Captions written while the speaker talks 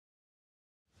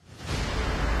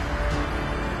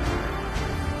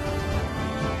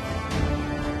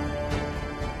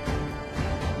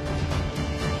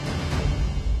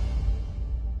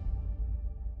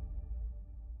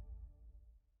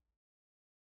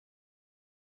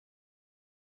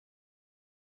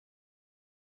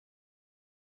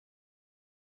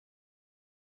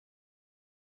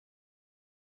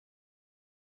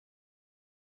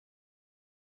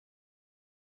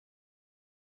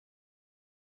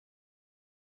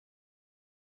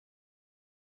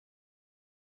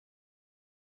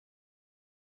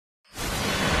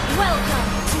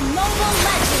Mobile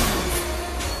Legends!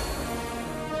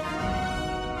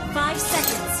 5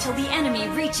 seconds till the enemy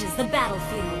reaches the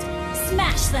battlefield.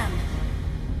 Smash them!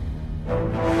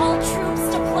 All troops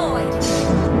deployed!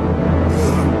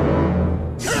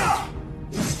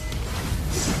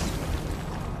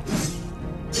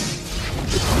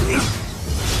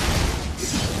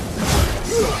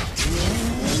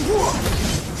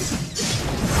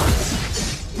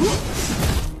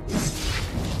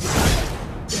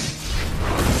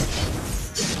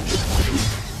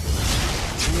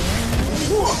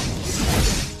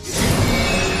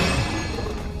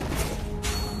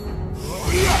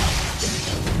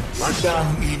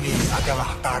 Pedang ini adalah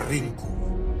taringku.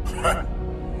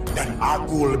 Dan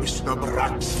aku lebih suka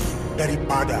beraksi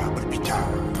daripada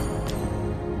berbicara.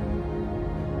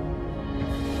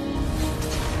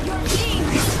 Your team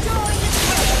destroyed the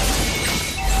turret!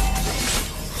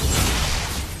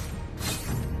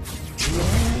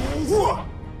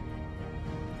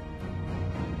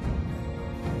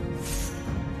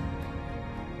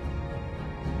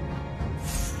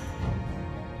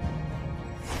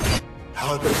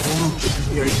 Hal terburuk di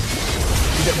dunia ini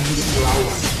tidak memiliki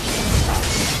lawan.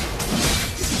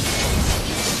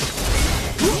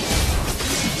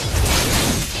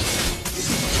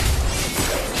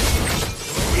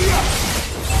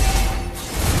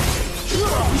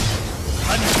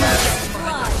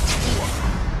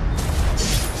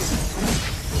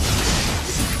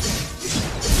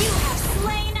 You have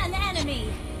slain an enemy!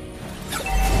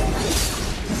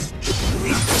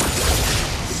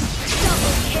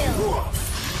 Double kill!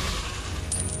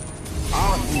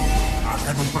 Aku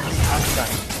akan memperlihatkan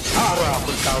cara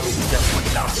bertarung yang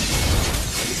benar.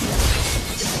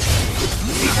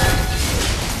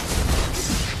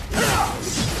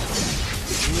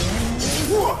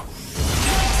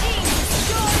 Team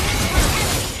destroyed! An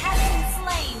enemy has been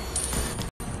slain!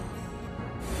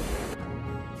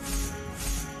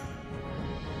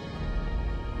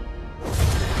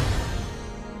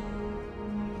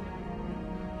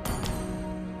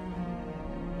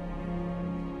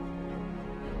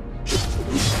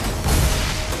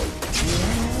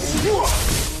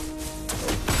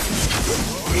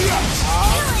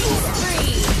 Killing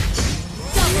spree!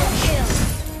 Double kill!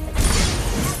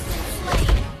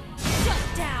 Slain! Shut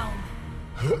down!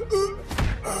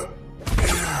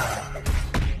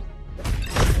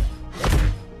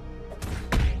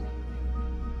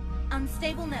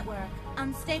 Unstable network.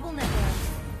 Unstable network.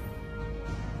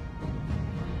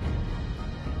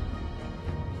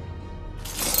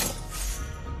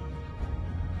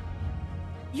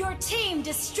 Your team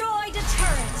destroyed a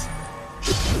turret!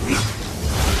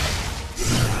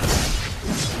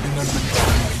 Dengan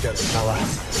mencari tidak salah,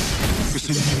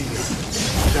 kesendirian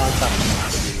datang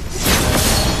mengambil.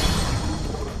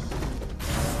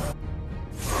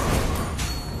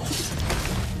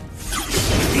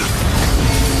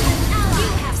 You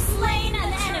have slain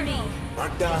an enemy!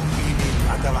 Pedang ini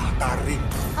adalah taring.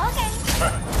 Okay.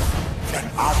 Dan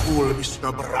aku lebih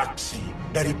suka beraksi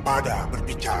daripada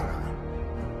berbicara.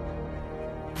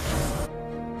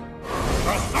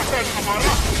 Rasakan amarah!